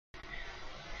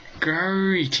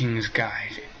Greetings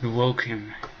guys,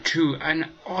 welcome to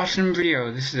an awesome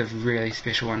video. This is a really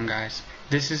special one, guys.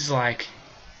 This is like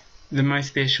the most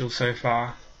special so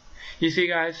far. You see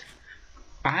guys,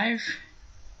 I've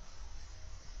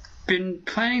been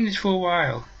planning this for a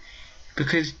while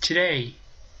because today,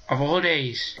 of all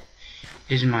days,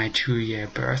 is my 2-year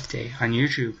birthday on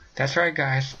YouTube. That's right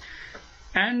guys.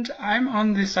 And I'm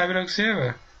on the Cyberdog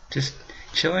server, just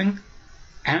chilling,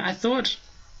 and I thought,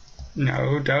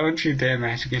 no, don't you dare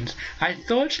Mexicans. I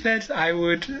thought that I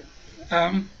would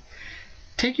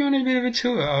take you on a bit of a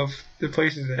tour of the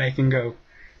places that I can go.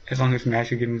 As long as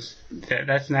Mexicans,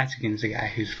 that's Mexicans, the guy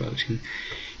who's voting.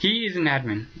 He is an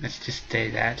admin, let's just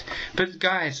say that. But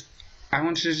guys, I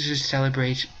wanted to just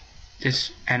celebrate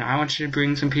this, and I wanted to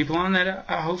bring some people on that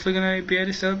are hopefully going to be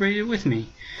able to celebrate it with me.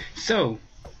 So,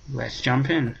 let's jump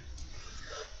in.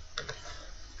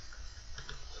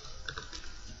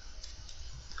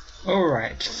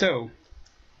 Alright, so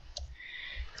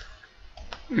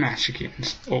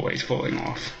Mexicans always falling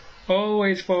off.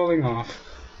 Always falling off.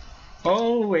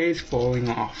 Always falling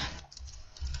off.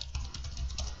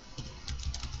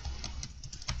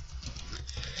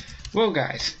 Well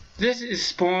guys, this is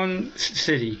Spawn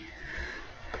City.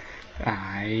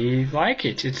 I like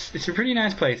it. It's a pretty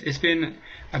nice place. It's been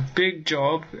a big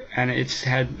job and it's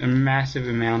had a massive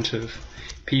amount of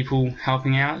people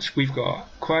helping out. We've got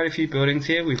quite a few buildings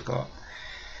here. We've got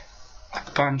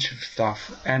a bunch of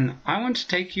stuff, and I want to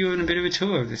take you on a bit of a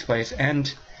tour of this place,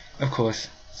 and of course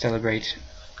celebrate.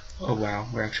 Oh wow,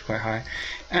 we're actually quite high.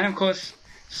 And of course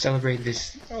celebrate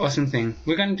this awesome thing.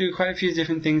 We're going to do quite a few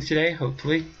different things today,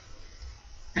 hopefully.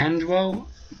 And well,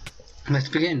 let's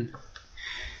begin.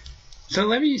 So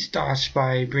let me start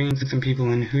by bringing some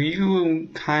people in who you will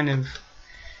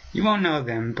you won't know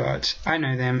them, but I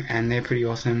know them and they're pretty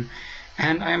awesome,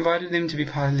 and I invited them to be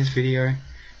part of this video.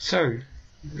 So,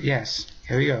 yes,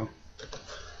 here we go.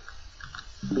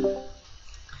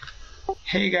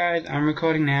 Hey guys, I'm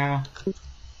recording now.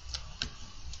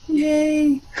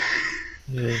 Yay!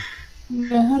 Yeah.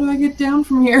 Yeah, how do I get down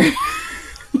from here?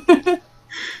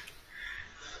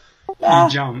 You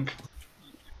jump.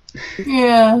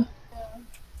 Yeah.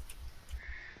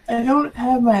 I don't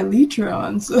have my elytra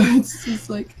on, so it's just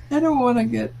like, I don't want to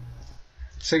get...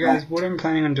 So guys, what I'm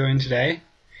planning on doing today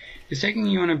is taking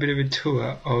you on a bit of a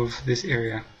tour of this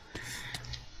area.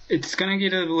 It's going to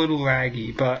get a little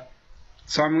laggy,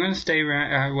 so I'm going to stay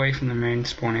away from the main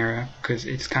spawn area because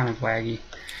it's kind of laggy.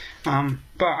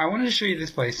 But I wanted to show you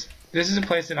this place. This is a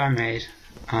place that I made.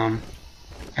 I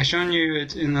shown you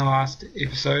it in the last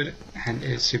episode and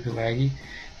it's super laggy.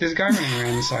 There's a guy running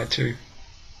around the side too.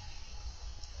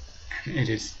 It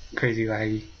is crazy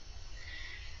laggy.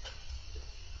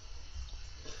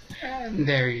 And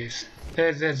there he is.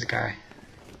 There's the guy.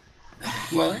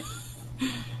 Well,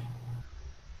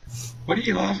 what are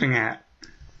you laughing at?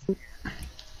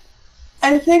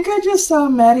 I think I just saw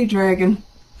Maddie Dragon.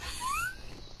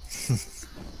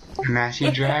 Matty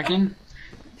Dragon?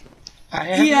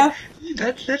 Yeah.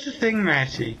 That's the thing,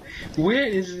 Matty. Where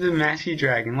is the Matty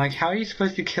Dragon? Like, how are you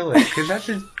supposed to kill it? Because that's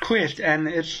a quest, and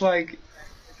it's like,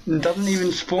 it doesn't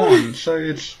even spawn, so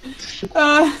it's...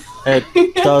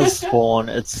 It does spawn.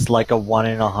 It's like a 1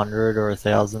 in 100 or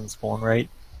 1,000 spawn rate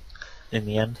in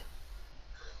the end.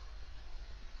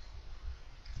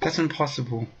 That's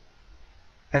impossible.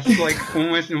 That's like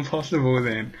almost impossible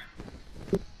then.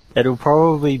 It'll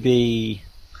probably be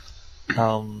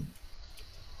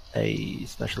a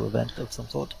special event of some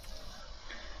sort.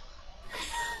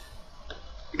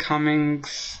 Coming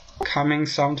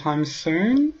sometime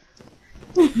soon?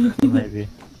 Maybe.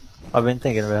 I've been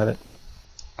thinking about it.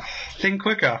 Think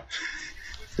quicker.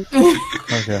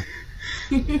 Okay.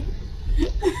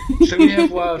 So we have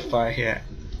Wildfire here,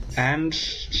 and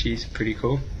she's pretty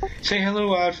cool. Say hello,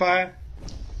 Wildfire.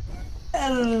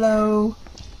 Hello.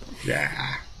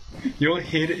 Yeah. Your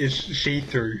head is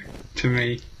see-through to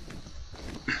me.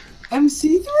 I'm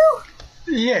see-through?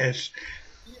 Yes.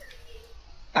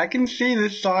 I can see the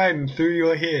sign through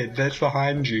your head that's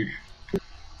behind you.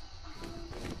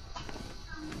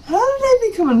 How did I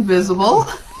become invisible?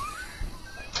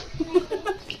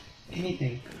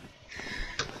 Anything.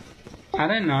 I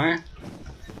don't know.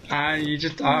 You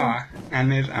just are.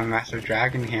 And there's a massive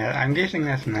dragon here. I'm guessing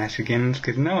that's Mexicans,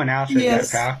 because no one else has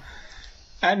Yes. that power.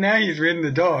 And now he's ridden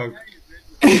the dog.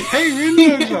 Hey,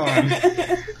 Rindo's on!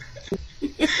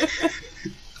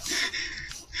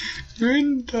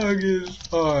 Rindog is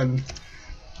on.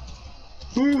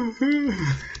 Woohoo!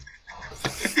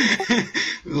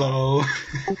 Lol.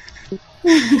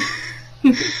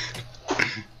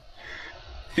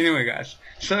 Anyway guys,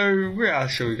 so where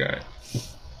else shall we go?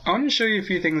 I want to show you a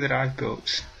few things that I've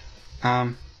built.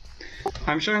 I'm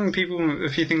showing people a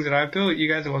few things that I've built. You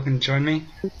guys are welcome to join me.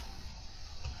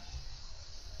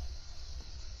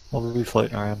 We'll be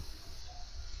floating around.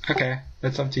 Okay,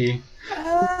 that's up to you.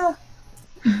 Ah.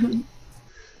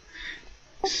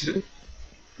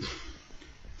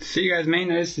 So you guys may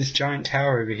notice this giant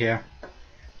tower over here.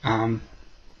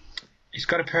 It's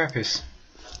got a purpose.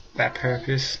 That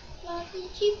purpose. Did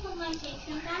you put my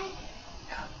picture back?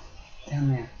 Down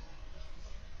there.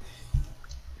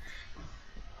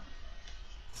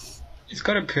 It's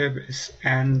got a purpose,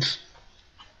 and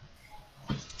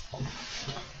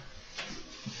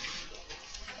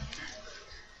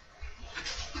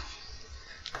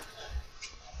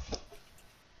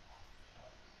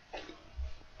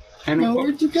Now,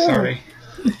 where'd you go? Sorry.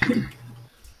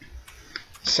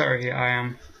 Sorry,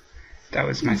 that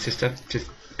was my sister, just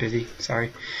busy,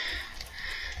 sorry.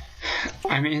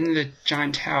 I'm in the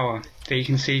giant tower that you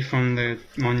can see from the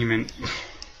monument.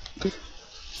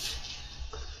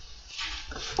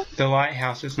 The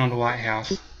lighthouse is not a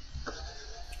lighthouse.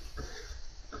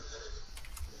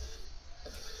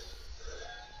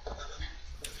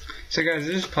 So guys,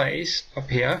 this place up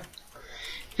here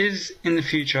is in the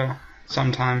future,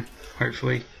 sometime,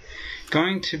 hopefully,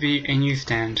 going to be a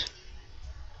newsstand.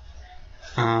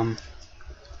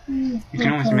 You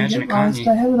can almost imagine it, can't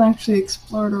you? I haven't actually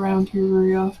explored around here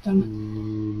very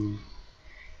often.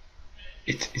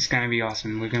 It's gonna be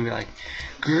awesome. We're gonna be like,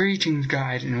 greetings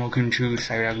guys and welcome to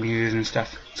Cyberdog News and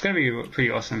stuff. It's gonna be pretty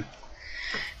awesome.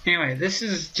 Anyway, this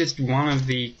is just one of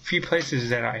the few places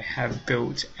that I have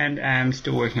built and am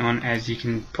still working on, as you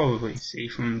can probably see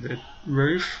from the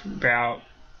roof. About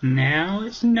now,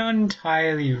 it's not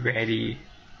entirely ready,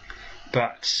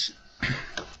 but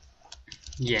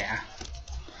yeah,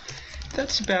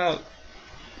 that's about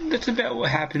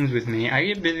what happens with me. I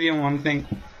get busy on one thing,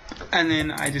 and then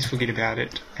I just forget about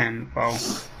it, and well,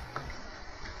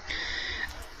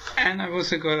 and I've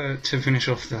also got to finish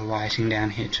off the lighting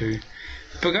down here too.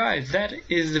 But guys, that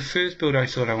is the first build I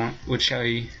thought I would show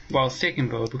you. Well, second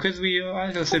build, because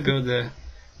I also built the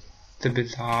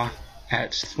bazaar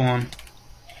at spawn.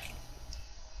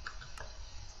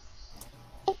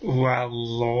 Well,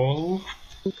 lol.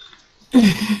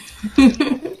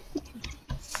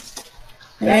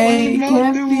 Hey,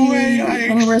 can't be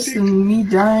any worse than me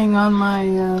dying on my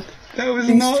that was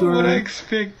base not tour. what I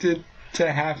expected to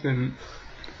happen.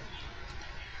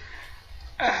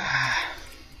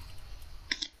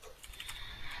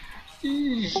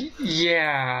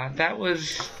 Yeah, that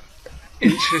was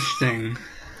interesting.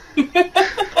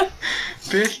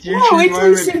 Best YouTube wait till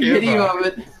you see moment a video ever. of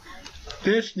it.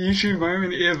 Best YouTube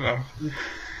moment ever.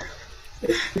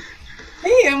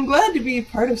 Hey, I'm glad to be a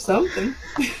part of something.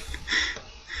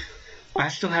 I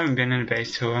still haven't been on a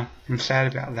base tour. I'm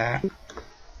sad about that.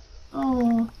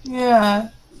 Oh, yeah.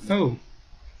 Oh,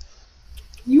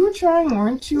 You were trying,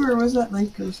 weren't you? Or was that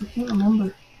Lycos? I can't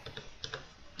remember.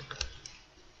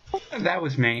 that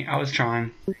was me. I was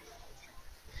trying.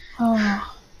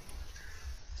 Oh.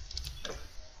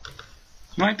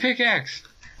 My pickaxe!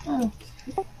 Oh.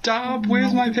 Dob,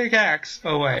 where's my pickaxe?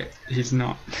 Oh wait, he's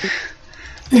not.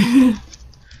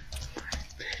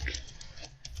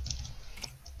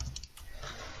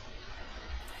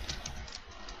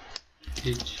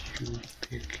 Did you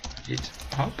pick it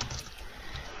up?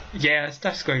 Yeah,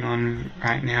 stuff's going on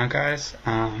right now, guys.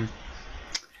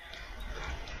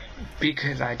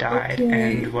 Because I died,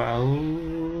 Okay. and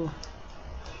well,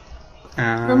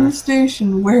 From the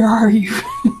station, where are you?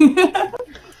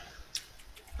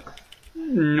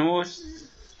 northwest,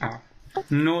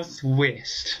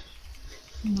 Northwest.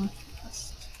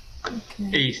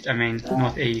 Okay. east. I mean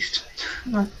northeast.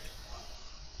 Northeast.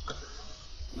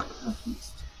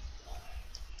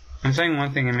 I'm saying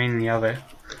one thing and meaning the other.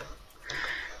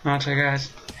 Aren't I,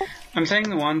 guys? I'm saying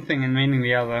the one thing and meaning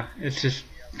the other. It's just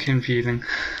confusing.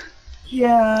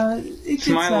 Yeah, it It's gets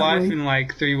my that life way. in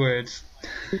like 3 words.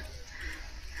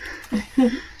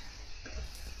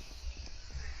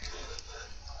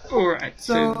 Alright,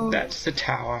 so So- that's the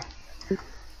tower.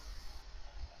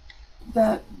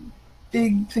 That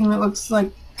big thing that looks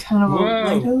like kind of a Whoa.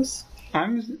 lighthouse.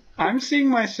 I'm seeing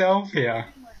myself here.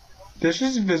 This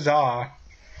is bizarre.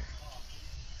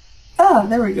 Ah,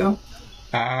 there we go.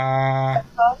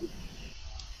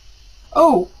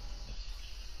 Oh,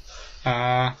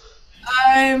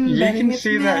 I'm You betting can it's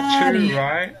see that Maddie. too,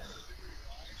 right?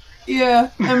 Yeah,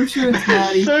 I'm sure it's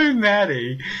Maddie. So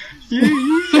Maddie,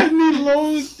 you had me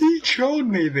lost. You trolled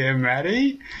me there,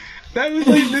 Maddie. That was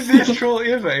like the best troll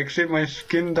ever, except my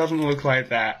skin doesn't look like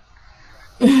that.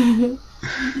 Ooh,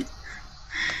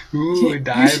 a You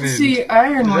diamond. should see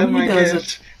Iron Is that when my he does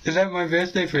gift? Is that my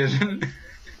birthday present?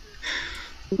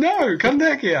 No, come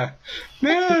back here.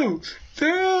 No,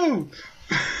 no,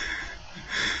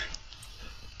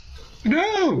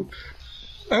 no.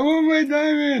 I want my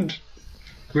diamond.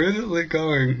 Where's it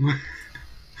going?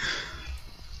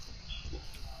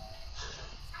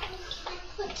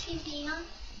 Put TV on.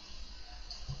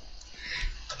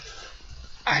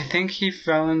 I think he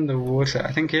fell in the water.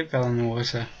 I think it fell in the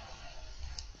water.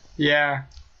 Yeah,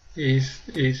 he's.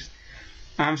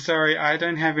 I'm sorry. I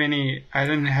don't have any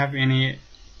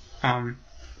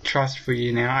trust for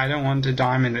you now. I don't want a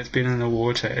diamond that's been in the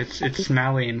water. It's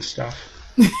smelly and stuff.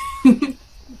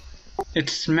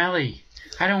 It's smelly.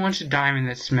 I don't want a diamond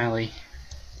that's smelly.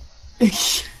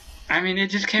 I mean, it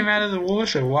just came out of the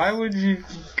water. Why would you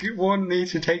want me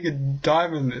to take a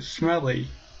diamond that's smelly?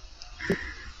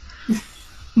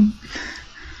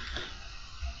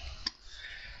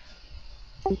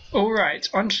 Alright,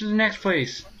 on to the next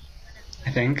place. I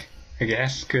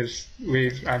guess, because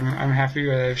I'm happy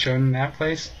where they've shown that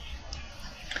place.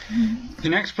 The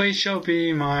next place shall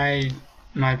be my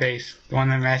base, the one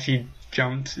that Matty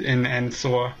jumped in and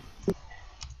saw.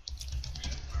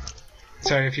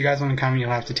 So if you guys want to come,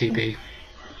 you'll have to TP.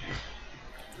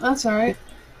 That's alright.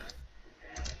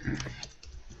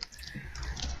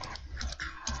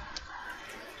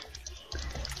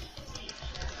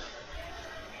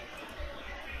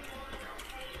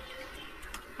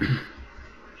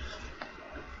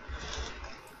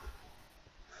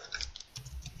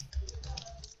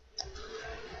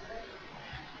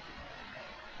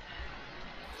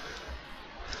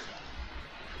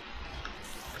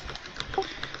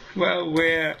 Well,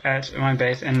 we're at my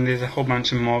base and there's a whole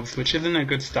bunch of mobs, which isn't a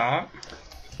good start.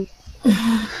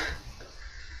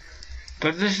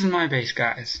 But this is my base,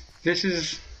 guys. This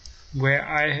is where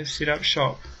I have set up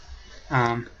shop.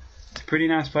 It's a pretty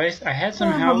nice place. I had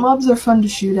some help. Mobs are fun to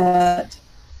shoot at.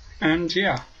 And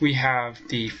yeah, we have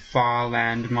the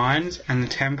Farland mines and the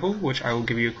temple, which I will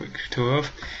give you a quick tour of.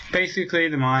 Basically,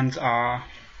 the mines are,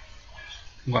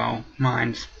 well,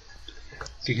 mines.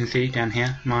 As you can see down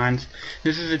here, mines.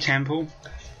 This is a temple,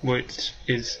 which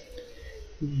is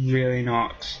really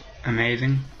not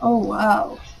amazing. Oh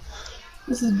wow,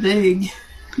 this is big.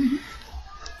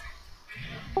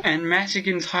 And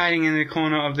Matigan's hiding in the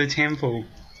corner of the temple,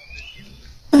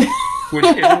 which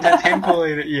isn't a temple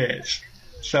in it yet.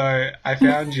 So I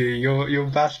found you. You're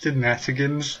busted,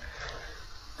 Matigans.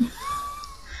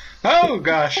 Oh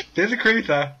gosh, there's a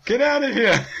creeper. Get out of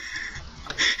here.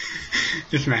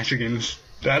 It's Matigan's.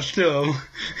 That's still.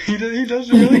 He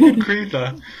does a really good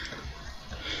creeper.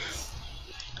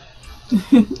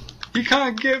 You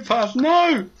can't get past.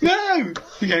 No! No!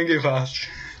 You can't get past.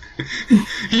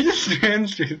 He just ran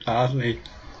straight past me.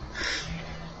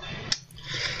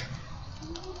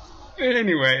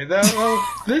 Anyway,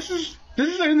 this is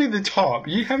only the top.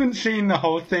 You haven't seen the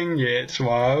whole thing yet,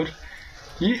 Wild.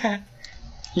 You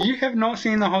have not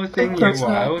seen the whole thing yet,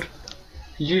 Wild.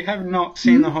 You have not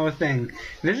seen the whole thing.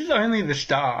 This is only the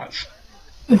start.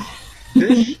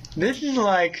 This is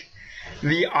like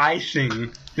the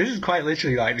icing. This is quite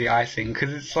literally like the icing,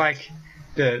 because it's like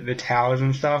the towers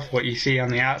and stuff, what you see on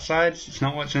the outsides. It's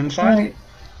not what's inside. Right.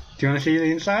 Do you want to see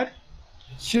the inside?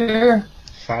 Sure.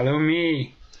 Follow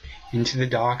me into the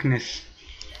darkness.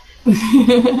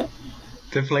 The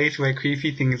place where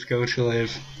creepy things go to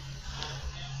live.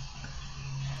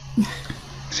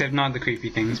 Except not the creepy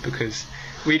things, because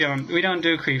we don't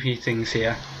do creepy things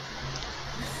here.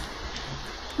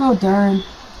 Oh darn.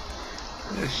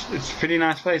 It's a pretty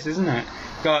nice place, isn't it?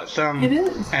 Got some It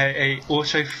is. a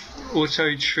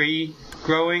auto tree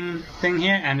growing thing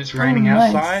here, and it's raining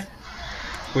nice. outside,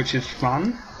 which is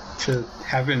fun to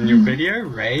have in your video.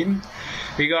 Rain.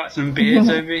 We got some beds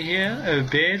over here. A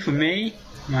bed for me,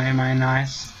 my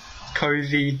nice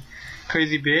cozy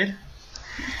bed.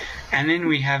 And then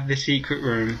we have the secret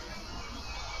room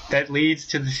that leads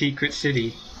to the secret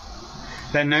city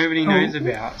that nobody knows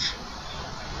about.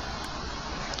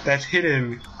 That's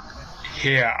hidden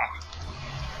here.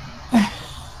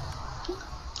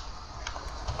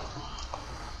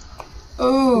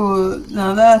 Oh,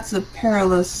 now that's a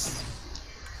perilous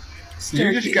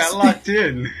staircase. You just got locked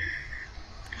in.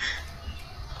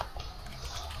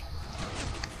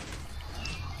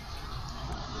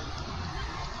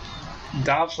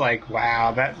 Dolph's like,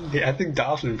 wow, I think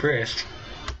Dolph's impressed.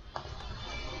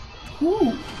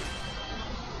 Ooh,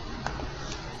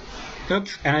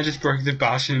 Oops, and I just broke the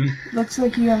button. looks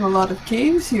like you have a lot of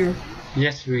caves here.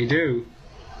 Yes, we do.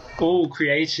 All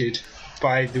created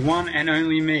by the one and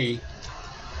only me.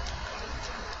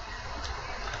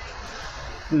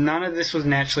 None of this was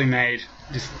naturally made,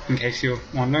 just in case you're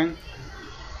wondering.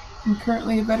 And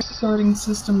currently a better sorting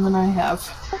system than I have.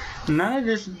 None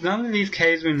of these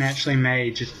caves were naturally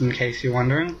made, just in case you're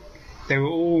wondering. They were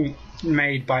all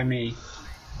made by me,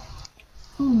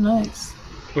 Oh, nice.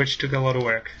 which took a lot of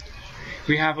work.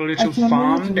 We have a I little can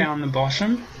farm imagine. down the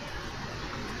bottom.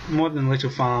 More than a little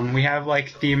farm. We have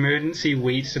like the emergency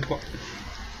wheat supply.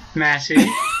 Massive.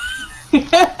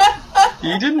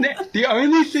 You didn't. The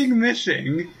only thing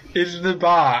missing is the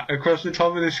bar across the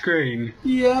top of the screen.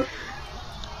 Yep.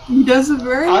 He does it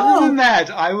very Other well. than that,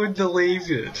 I would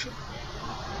believe it.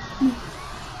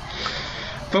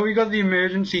 But we got the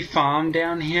emergency farm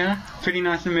down here. Pretty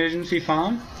nice emergency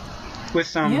farm. With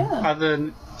some Yeah.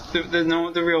 other...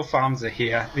 The real farms are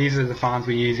here. These are the farms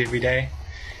we use every day.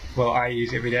 Well, I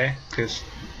use every day. Because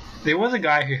there was a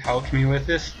guy who helped me with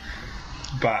this.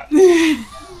 But...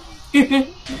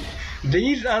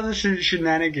 these are the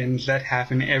shenanigans that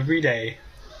happen every day.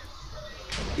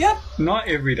 Yep. Not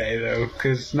every day though,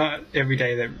 because not every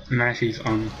day that Matty's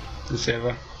on the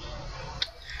server.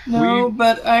 No, We-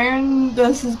 but Iron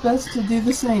does his best to do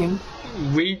the same.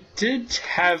 We did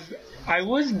have... I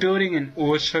was building an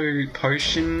auto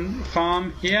potion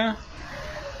farm here.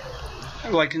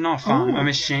 Like, not farm, Oh. a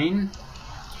machine.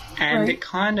 And Right. it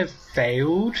kind of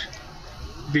failed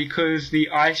because the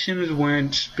items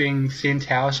weren't being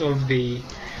sent out of the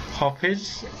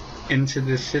hoppers into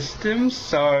the system,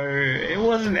 so it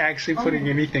wasn't actually putting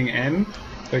anything in,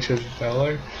 which was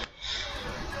fellow.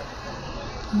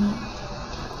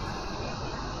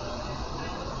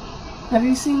 Have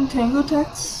you seen Tango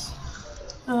Tech's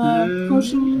Mm.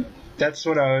 potion? That's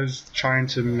what I was trying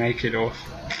to make it off.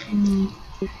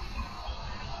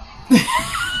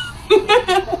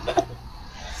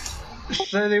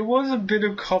 So there was a bit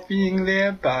of copying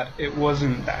there, but it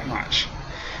wasn't that much.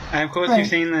 And of course, Right. you've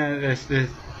seen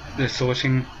the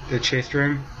sorting, the chest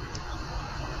room.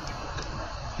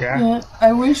 Yeah. Yeah,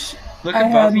 I wish Look I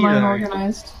above had you, mine though.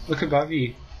 organized. Look above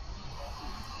you.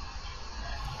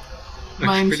 Looks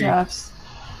Mine pretty- shafts.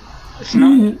 It's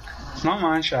not. It's not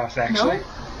mine shafts actually. No?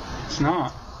 It's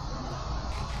not.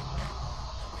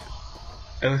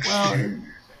 It looks. Well,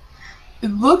 it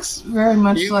looks very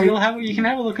much you like. can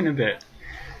have a look in a bit.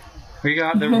 We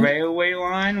got the railway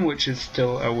line, which is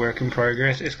still a work in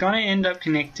progress. It's going to end up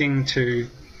connecting to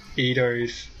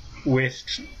Edo's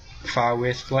far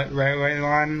west railway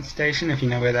line station, if you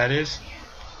know where that is.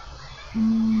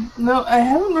 No, I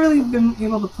haven't really been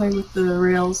able to play with the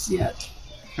rails yet.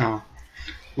 Oh,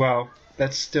 well,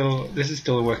 this is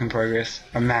still a work in progress,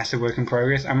 a massive work in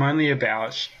progress. I'm only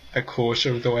about a quarter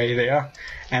of the way there,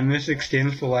 and this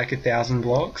extends for like 1,000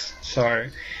 blocks, so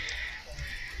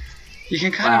you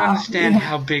can kind of Wow, understand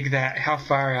yeah. how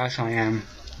far out I am.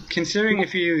 Considering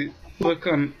if you look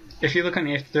on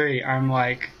F3, I'm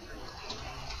like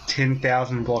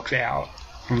 10,000 blocks out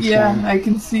from Yeah, spawn. I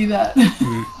can see that.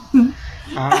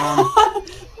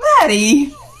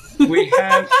 Maddie!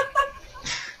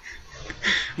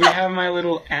 We have my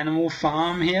little animal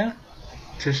farm here.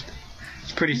 It's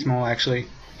pretty small actually.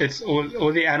 It's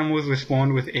all the animals were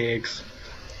spawned with eggs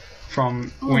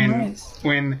from Oh, nice.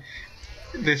 when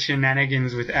the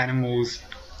shenanigans with animals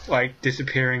like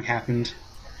disappearing happened.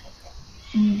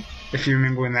 If you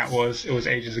remember when that was, it was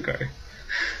ages ago.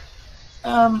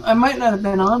 I might not have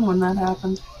been on when that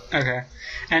happened. Okay.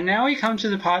 And now we come to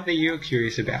the part that you're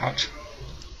curious about.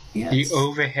 Yes. The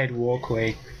overhead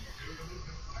walkway.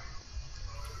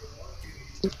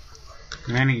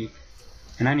 And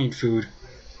I need food.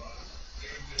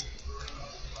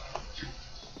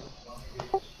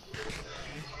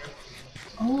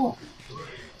 Oh.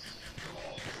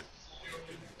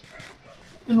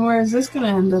 And where is this going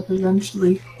to end up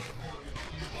eventually?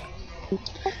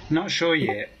 Not sure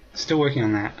yet. Still working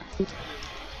on that.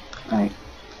 Right.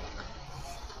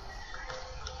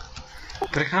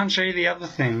 But I can't show you the other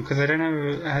thing because I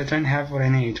don't have what I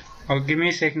need. Oh, give me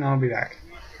a second, I'll be back,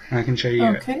 and I can show you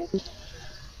it. Okay.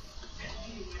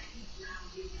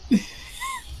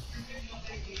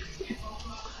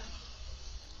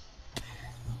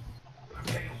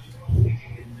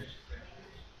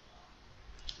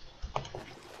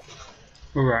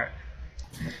 Alright.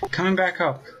 Coming back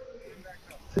up.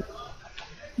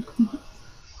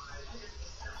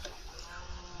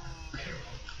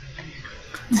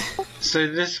 So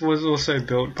this was also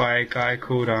built by a guy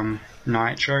called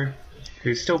Nitro,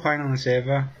 who's still playing on the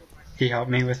server. He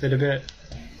helped me with it a bit.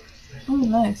 Oh,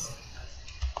 nice.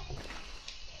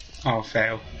 Oh,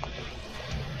 fail.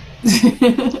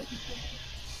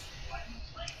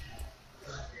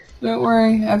 Don't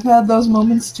worry, I've had those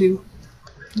moments too.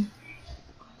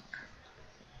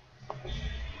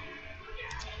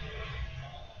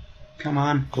 Come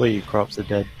on. All your crops are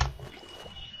dead.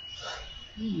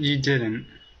 You didn't.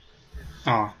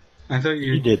 Oh, I thought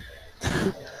You did.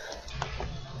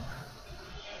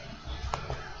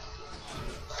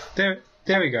 There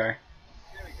we go.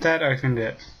 That opened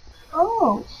it.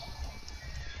 Oh,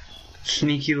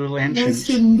 Sneaky little nice entrance.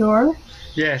 hidden door.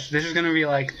 Yes, this is going to be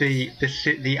like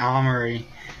the armory.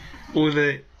 All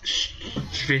the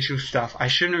special stuff. I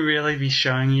shouldn't really be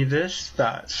showing you this,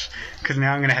 but because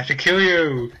now I'm going to have to kill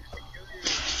you.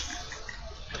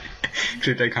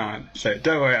 Except I can't. So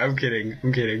don't worry, I'm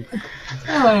kidding.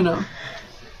 Oh, I know.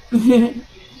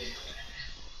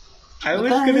 I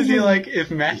was that going to is do a- like, if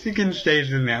Mastigan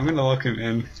stays in there, I'm going to lock him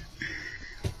in.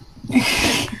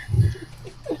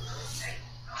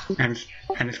 And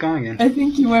it's gone again. I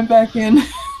think he went back in.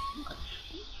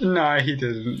 No, he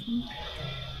didn't.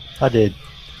 I did.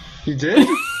 You did?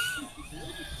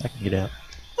 I can get out.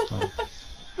 Oh.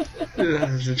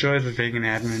 That's the joys of being an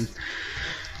admin.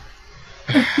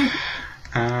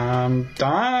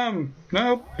 Damn.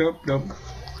 Nope.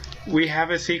 We have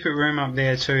a secret room up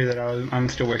there too that I'm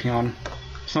still working on.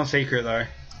 It's not secret though,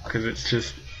 because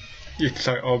it's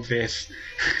so obvious.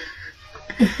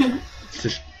 It's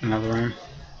just another room.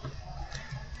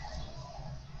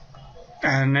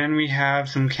 And then we have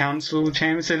some council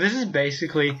chambers. So this is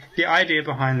basically, the idea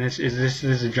behind this is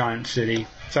a giant city.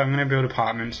 So I'm going to build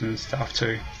apartments and stuff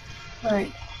too.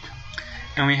 Right.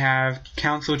 And we have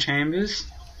council chambers,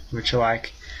 which are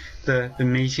like the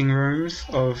meeting rooms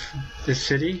of the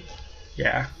city.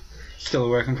 Yeah, still a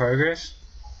work in progress.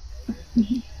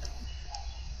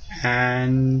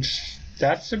 And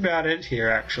that's about it here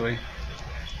actually.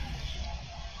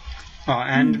 Oh,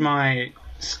 and my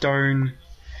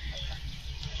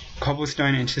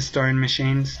cobblestone into stone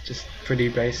machines, just pretty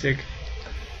basic.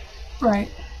 Right.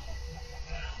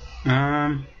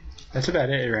 That's about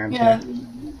it around Yeah.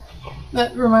 here.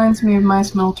 That reminds me of my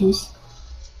smelters.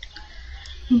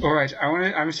 Alright,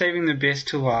 I'm saving the best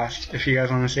to last if you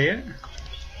guys want to see it.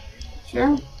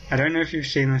 Sure. I don't know if you've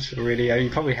seen this already. You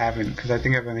probably haven't, because I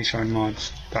think I've only shown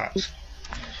mods, but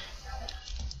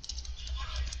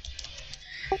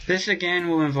this again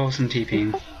will involve some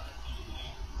TPing.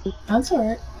 That's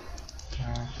alright.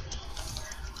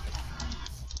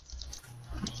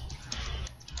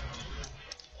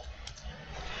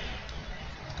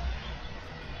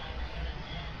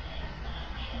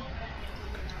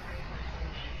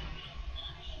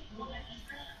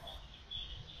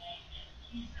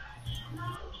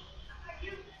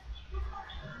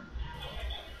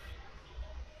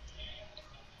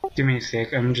 Give me a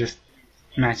sec, I'm just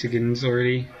Matigan's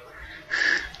already.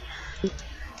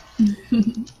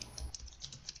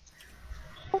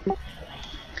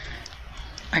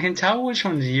 I can tell which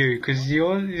one's you, because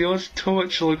yours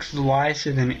torch looks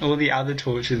lighter than all the other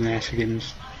torches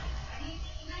Matigan's.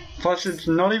 Plus it's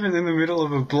not even in the middle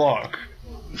of a block.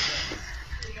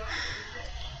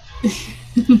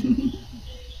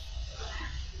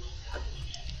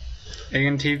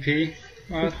 ANTP?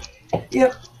 What?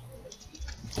 Yep.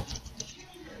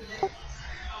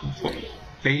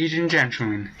 Ladies and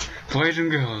gentlemen, boys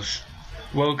and girls,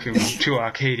 welcome to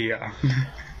Arcadia.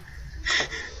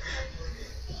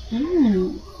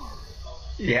 Ooh.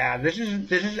 Yeah, this is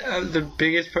the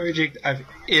biggest project I've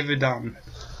ever done.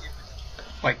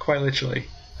 Like, quite literally.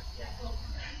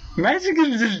 Magic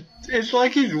is just, it's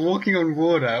like he's walking on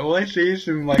water. All I see is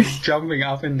him, like, jumping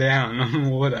up and down on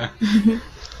water.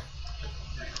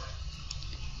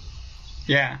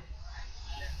 Yeah.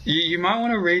 You might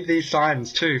want to read these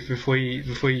signs, too, before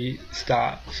you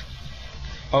start.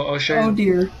 I'll show you. Oh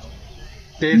dear.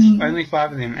 There's only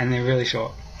 5 of them, and they're really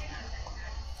short.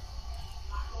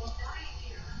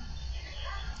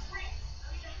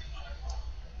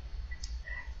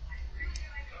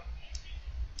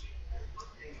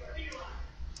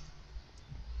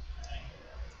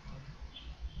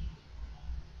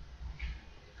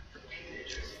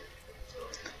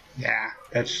 Yeah,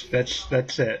 that's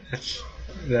it. That's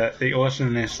the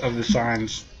awesomeness of the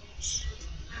signs. It's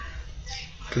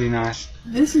pretty nice.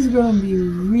 This is going to be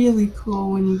really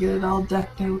cool when you get it all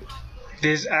decked out.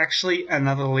 There's actually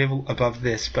another level above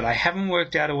this, but I haven't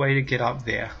worked out a way to get up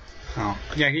there. Oh,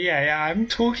 yeah. I'm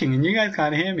talking, and you guys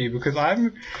can't hear me because I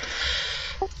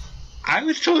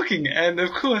was talking, and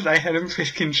of course I hadn't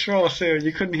pressed control, so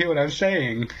you couldn't hear what I'm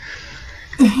saying.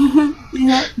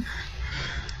 Yeah.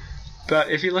 But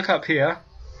if you look up here,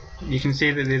 you can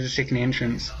see that there's a second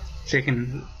entrance,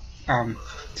 second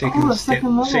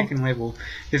second level.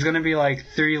 There's going to be like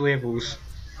 3 levels,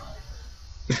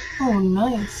 Oh,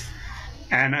 nice.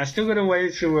 and I still got a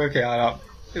way to work out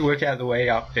the way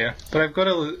up there. But I've got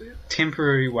a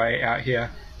temporary way out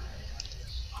here.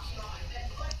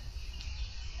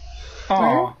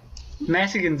 Oh,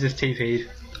 Masigan just TP'd.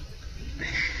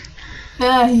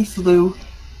 Ah, he flew.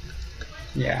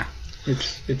 Yeah,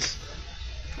 it's.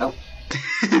 Oh.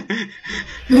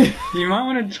 You might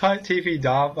want to type TP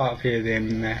Darp up here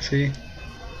then, Massey.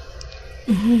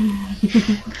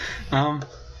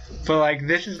 But like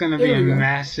this is going to be There a we go.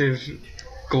 massive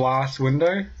glass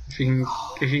window. If you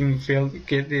can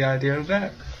get the idea of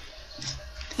that.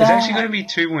 There's actually going to be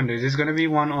two windows. There's going to be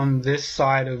one on this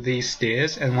side of these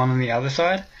stairs and one on the other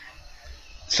side.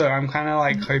 So I'm kind of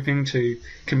like hoping to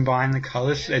combine the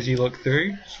colours as you look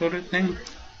through, sort of thing.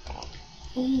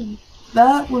 Ooh,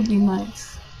 that would be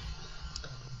nice.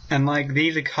 And like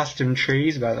these are custom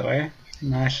trees, by the way.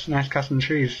 Nice custom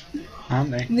trees,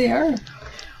 aren't they? They are.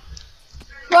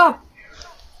 Ah!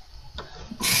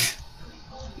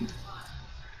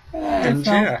 And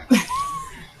yeah,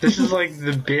 this is like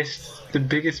the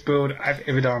biggest build I've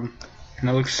ever done, and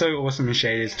it looks so awesome in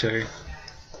shaders too.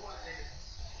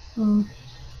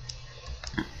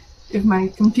 If my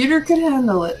computer could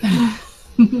handle it.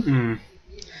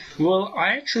 Well,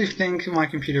 I actually think my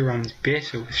computer runs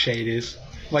better with shaders.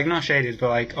 Like, not shaders, but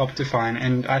like Optifine,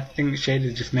 and I think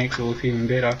shaders just makes it look even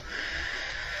better.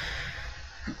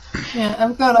 Yeah,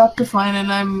 I've got Optifine,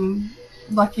 and I'm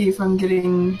lucky if I'm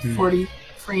getting 40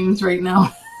 frames right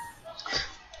now.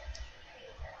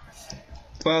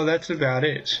 Well, that's about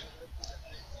it.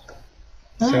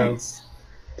 Nice. So,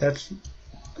 that's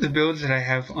the builds that I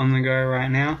have on the go right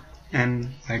now,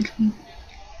 and like...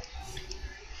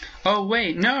 Oh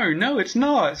wait, no, it's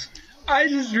not! I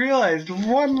just realized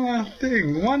one last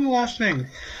thing.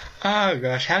 Oh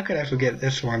gosh, how could I forget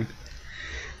this one?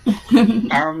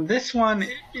 This one,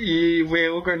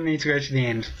 we're all going to need to go to the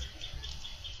end.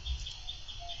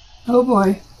 Oh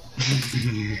boy.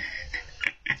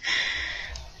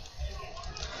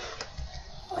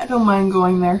 I don't mind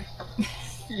going there.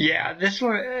 Yeah, this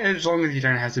one, as long as you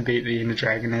don't have to beat the Ender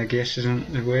Dragon, I guess,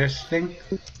 isn't the worst thing.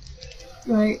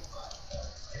 Right.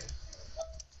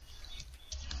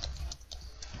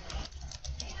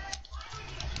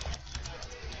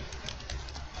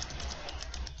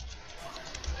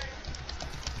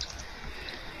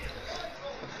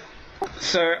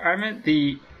 So, I'm at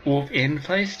the Warp End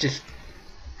place, just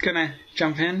gonna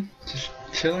jump in, just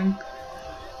chilling.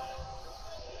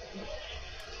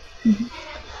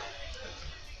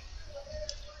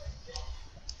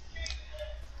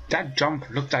 That jump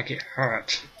looked like it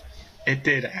hurt. It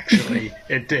did, actually.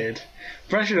 It did.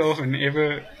 Brush it off and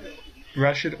ever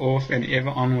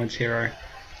onwards, hero.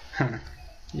 Huh.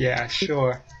 Yeah,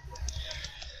 sure.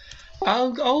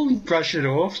 I'll brush it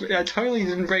off. I totally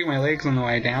didn't break my legs on the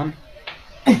way down.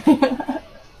 Can I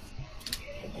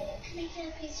get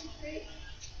a piece of fruit?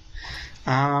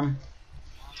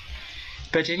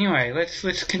 But anyway,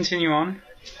 let's continue on,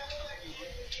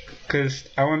 because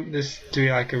I want this to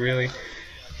be like a really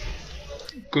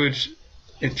good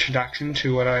introduction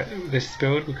to this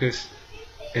build, because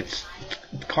it's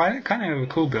kind of a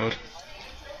cool build.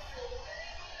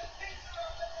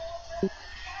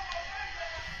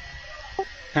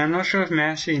 And I'm not sure if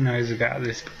Massey knows about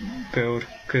this build,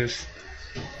 because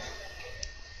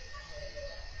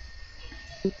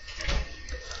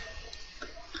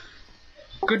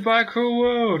goodbye, cruel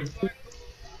world.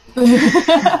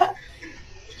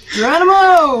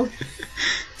 Geronimo!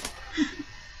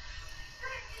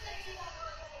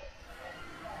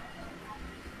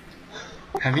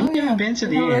 Have you ever been to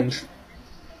the end?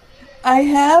 I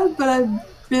have, but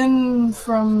I've been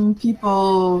from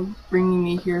people bringing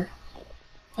me here.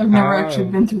 I've never actually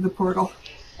been through the portal.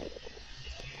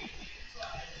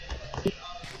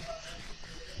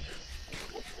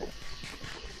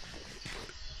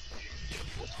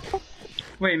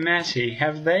 Wait, Massey,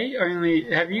 have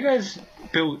you guys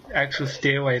built actual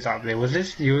stairways up there? Was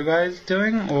this you guys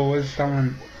doing, or did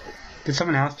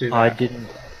someone else do that?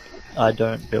 I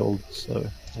don't build, so it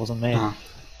wasn't me.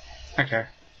 Okay.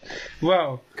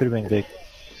 Well, Could have been Vic.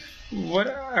 what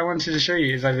I wanted to show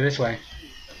you is over this way.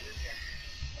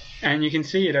 And you can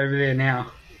see it over there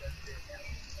now.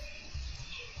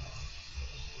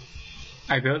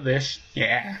 I built this.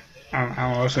 Yeah, I'm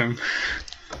awesome.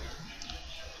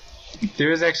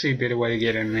 There is actually a better way to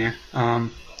get in there.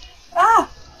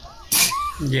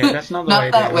 Yeah, that's not the way.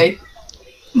 Not that way.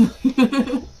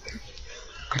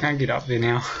 I can't get up there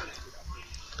now.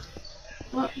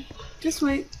 Well, just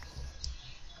wait.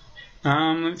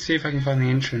 Let's see if I can find the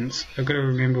entrance. I've got to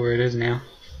remember where it is now.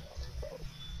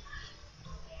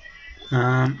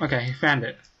 Okay, found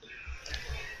it.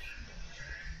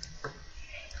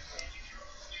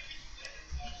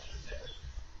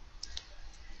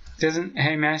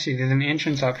 Hey Massey, there's an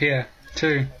entrance up here,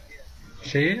 too.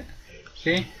 See it?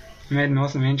 See? I made an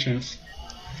awesome entrance.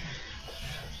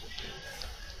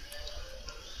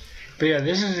 But yeah,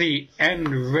 this is the end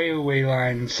railway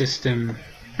line system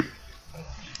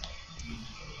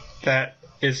that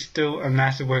is still a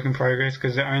massive work in progress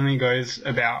because it only goes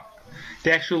about,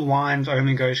 the actual lines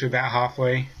only go to about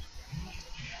halfway.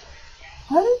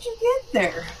 How did you get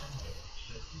there?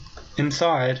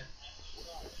 Inside,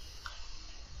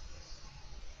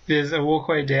 there's a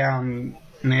walkway down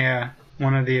near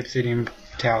one of the obsidian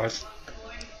towers.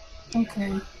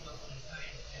 Okay.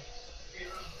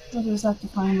 I'll just have to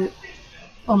find it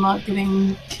while not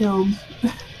getting killed.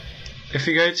 If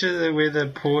you go to where the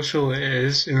portal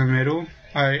is in the middle,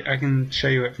 I can show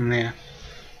you it from there.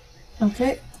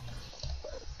 Okay.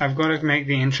 I've got to make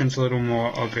the entrance a little more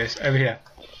obvious. Over here.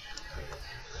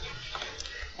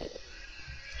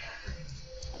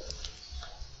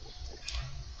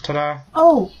 Ta-da!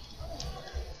 Oh!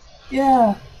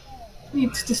 Yeah.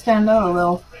 Needs to stand out a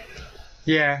little.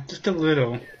 Yeah, just a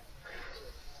little.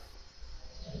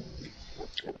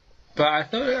 But I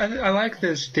thought I like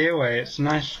the stairway. It's a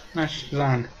nice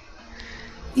design.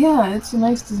 Yeah, it's a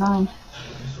nice design.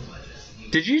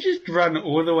 Did you just run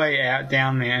all the way out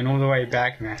down there and all the way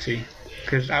back, Massey?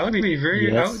 Because I would be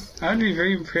very, Yes. I would be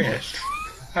very impressed.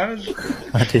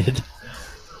 I did.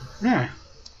 Yeah.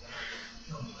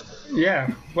 Yeah.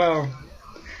 Well,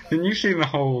 then you've seen the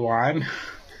whole line.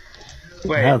 I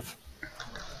Wait. have.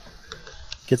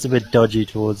 Gets a bit dodgy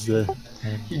towards the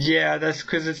end. Yeah, that's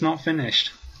because it's not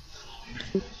finished.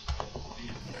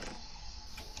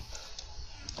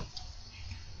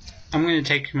 I'm gonna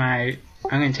take my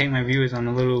viewers on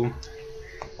a little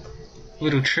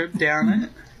trip down it.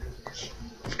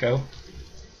 Let's go.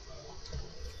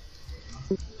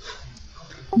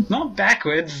 Not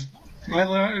backwards. My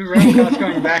rail car's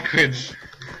going backwards.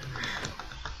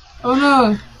 Oh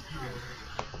no!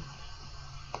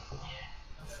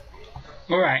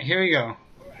 Alright, here we go.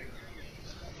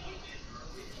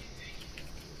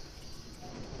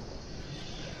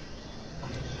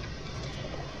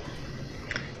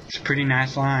 It's a pretty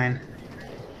nice line.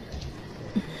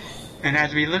 And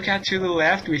as we look out to the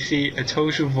left, we see a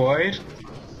total void,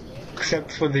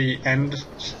 except for the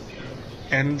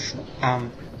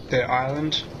the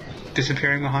island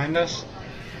disappearing behind us.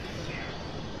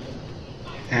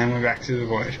 And we're back to the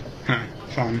void. Huh,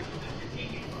 fun.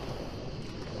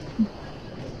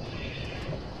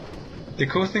 The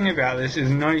cool thing about this is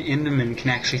no Enderman can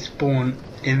actually spawn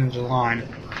in the line.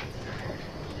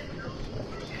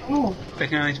 Oh, They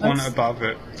can only spawn That's- above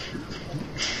it.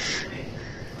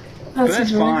 But that's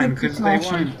that's a very fine good because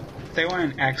precaution. they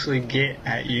won't actually get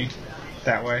at you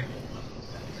that way.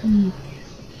 Mm.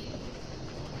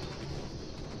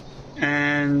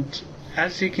 And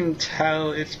as you can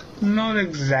tell, it's not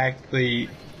exactly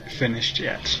finished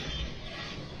yet.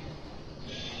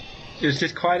 It's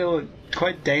just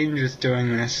quite dangerous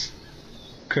doing this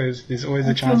because there's always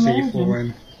a I chance can that you fall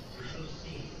in.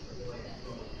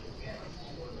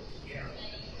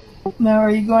 Now, are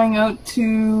you going out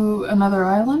to another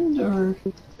island, or...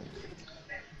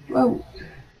 Whoa.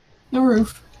 No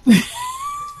roof.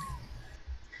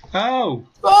 Oh,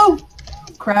 Oh!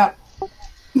 Crap.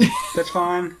 that's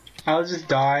fine. I'll just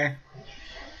die.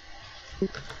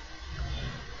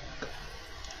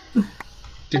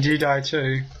 Did you die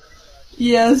too?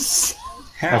 Yes.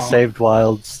 How? I saved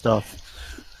wild stuff.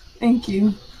 Thank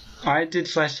you. I did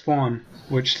slash spawn,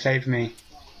 which saved me.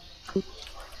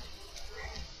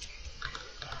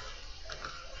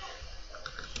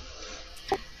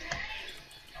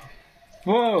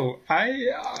 Whoa!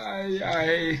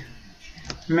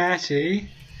 Matty,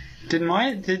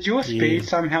 did your speed Yeah.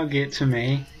 somehow get to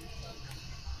me?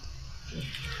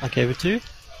 I gave it to you.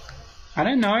 I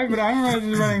don't know, but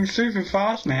I'm running super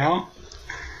fast now.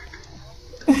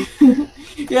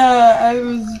 Yeah, I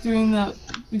was doing that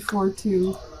before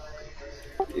too.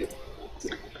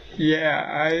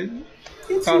 Yeah,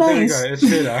 It's oh, there we nice. go. It's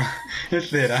better.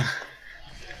 It's better.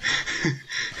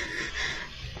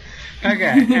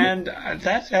 Okay, and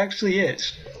that's actually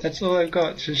it. That's all I've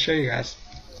got to show you guys.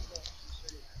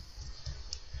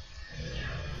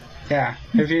 Yeah,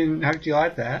 hope you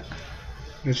like that.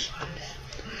 It's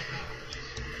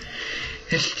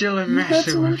still a You've got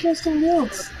massive some one. interesting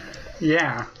builds.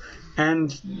 Yeah, and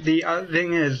the other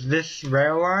thing is, this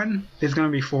rail line, there's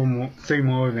going to be three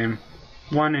more of them.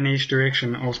 One in each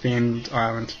direction of the end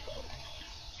island.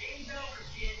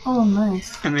 Oh,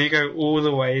 nice. And they go all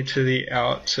the way to the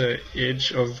outer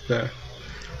edge of the...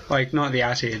 Like, not the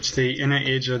outer edge, the inner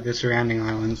edge of the surrounding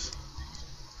islands.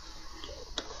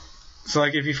 So,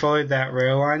 like, if you followed that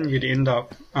rail line, you'd end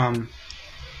up,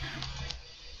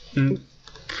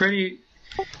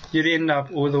 you'd end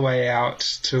up all the way out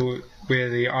to where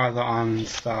the other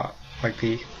islands start. Like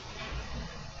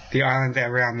the islands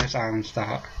around this island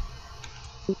start.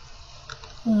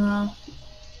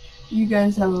 You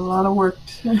guys have a lot of work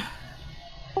to...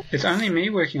 It's only me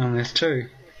working on this too.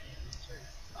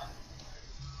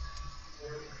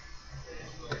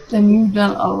 Then you've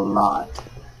done a lot.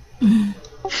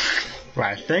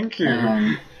 Right, thank you.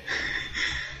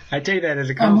 I take that as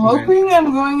a I'm compliment. hoping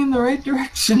I'm going in the right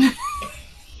direction.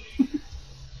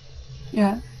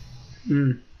 Yeah.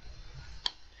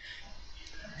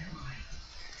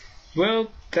 Well,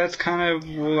 that's kind of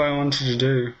all I wanted to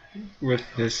do with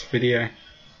this video.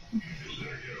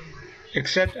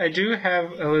 Except I do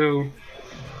have a little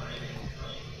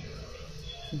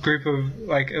group of,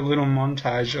 like, a little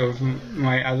montage of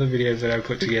my other videos that I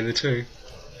put together too.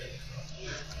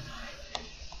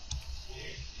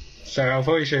 So I'll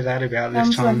probably show that about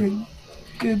this time. Sounds like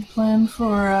a good plan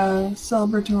for a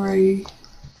celebratory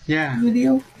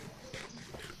video.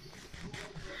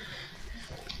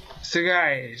 So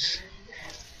guys,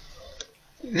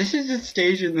 this is the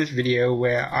stage in this video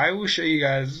where I will show you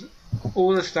guys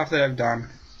all the stuff that I've done.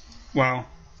 Well,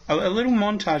 a little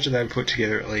montage that I've put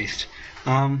together at least.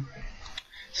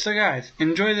 So guys,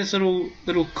 enjoy this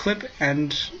little clip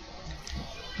and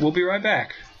we'll be right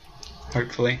back.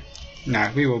 Hopefully.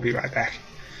 No, we will be right back.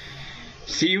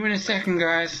 See you in a second,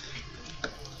 guys.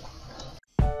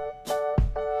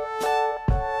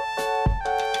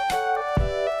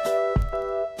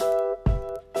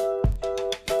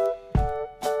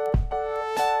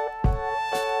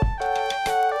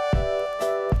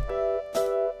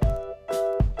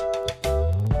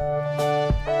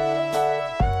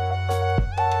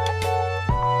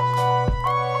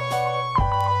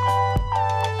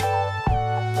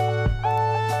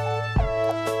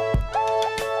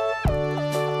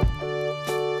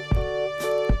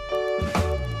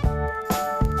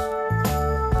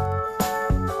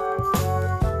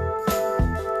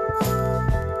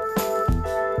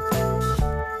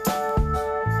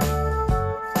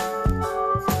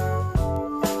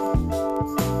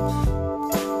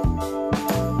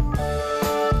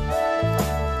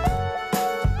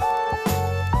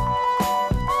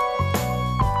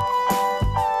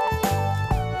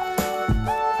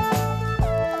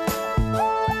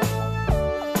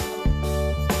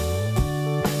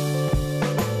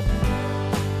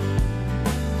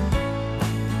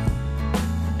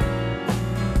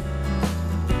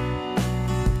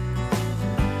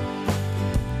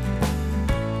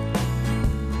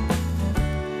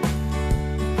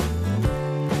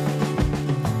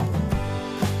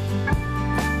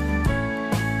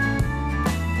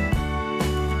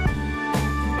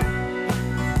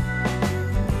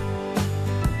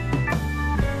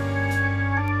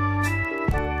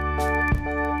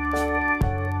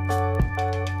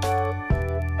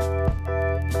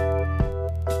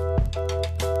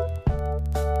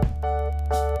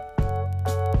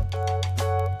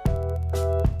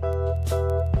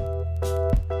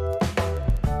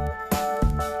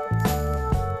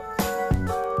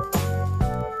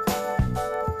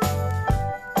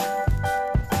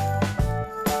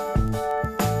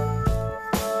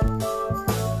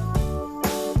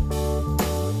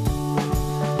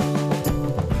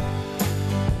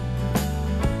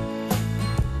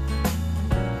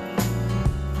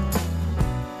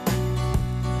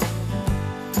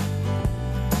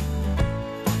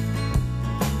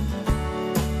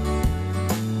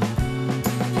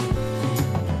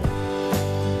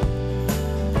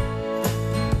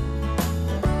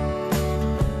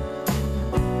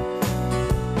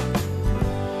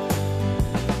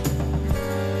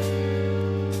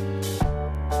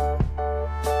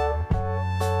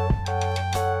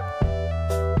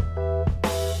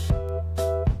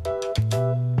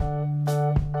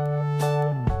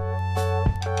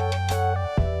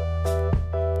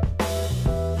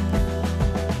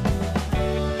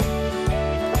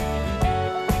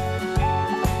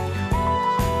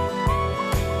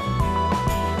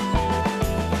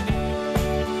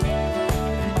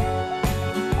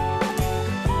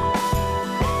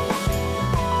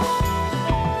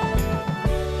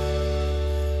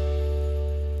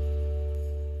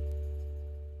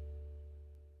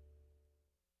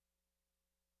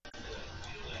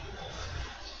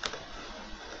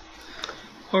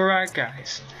 Alright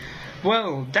guys,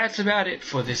 well that's about it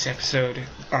for this episode.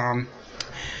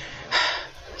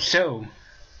 So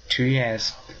 2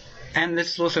 years, and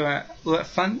this is also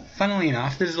funnily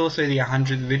enough, this is also the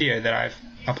 100th video that I've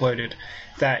uploaded.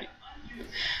 That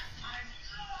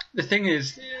the thing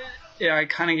is, I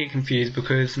kind of get confused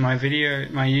because my video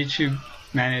manager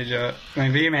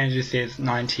says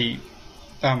 90,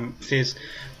 says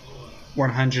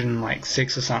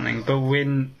 106 or something, but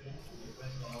when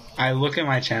I look at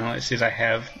my channel, it says I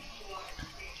have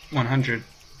 100.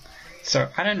 So,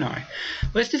 I don't know.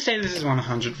 Let's just say this is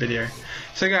 100 video.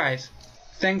 So guys,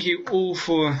 thank you all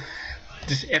for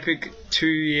this epic 2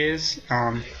 years.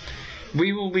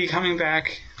 We will be coming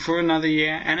back for another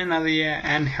year,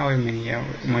 and however many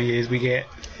more years we get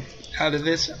out of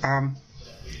this. I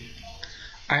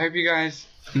hope you guys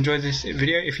enjoyed this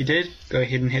video. If you did, go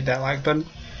ahead and hit that like button.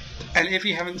 And if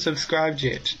you haven't subscribed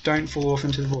yet, don't fall off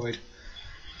into the void.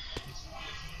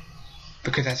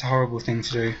 Because that's a horrible thing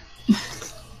to do.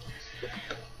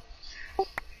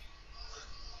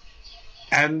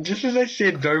 And just as I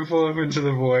said, don't fall off into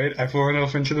the void, I've fallen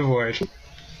off into the void.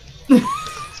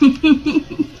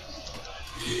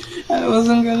 I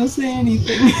wasn't gonna say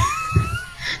anything.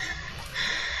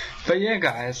 But yeah,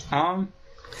 guys,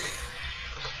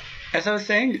 as I was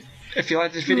saying, if you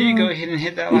like this video, go ahead and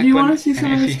hit that like button. Do you want to see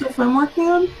some of the stuff I'm working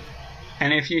on?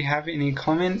 And if you have any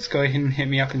comments, go ahead and hit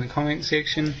me up in the comment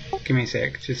section. Give me a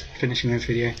sec, just finishing this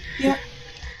video. Yeah.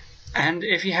 And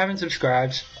if you haven't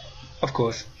subscribed, of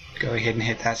course, go ahead and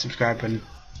hit that subscribe button.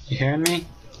 You hearing me?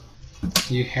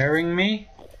 You hearing me?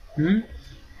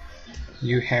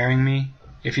 You hearing me?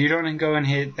 If you don't go and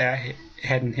hit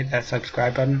that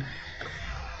subscribe button,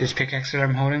 this pickaxe that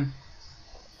I'm holding,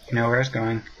 you know where it's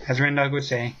going. As Rendog would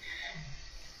say,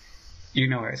 you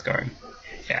know where it's going.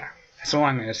 Yeah, that's all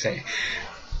I'm going to say.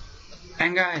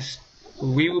 And guys,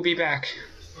 we will be back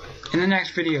in the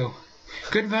next video.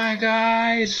 Goodbye,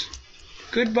 guys!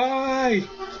 Goodbye!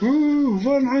 Woo!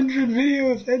 100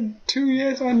 videos and 2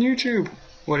 years on YouTube.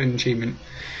 What an achievement.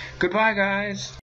 Goodbye, guys!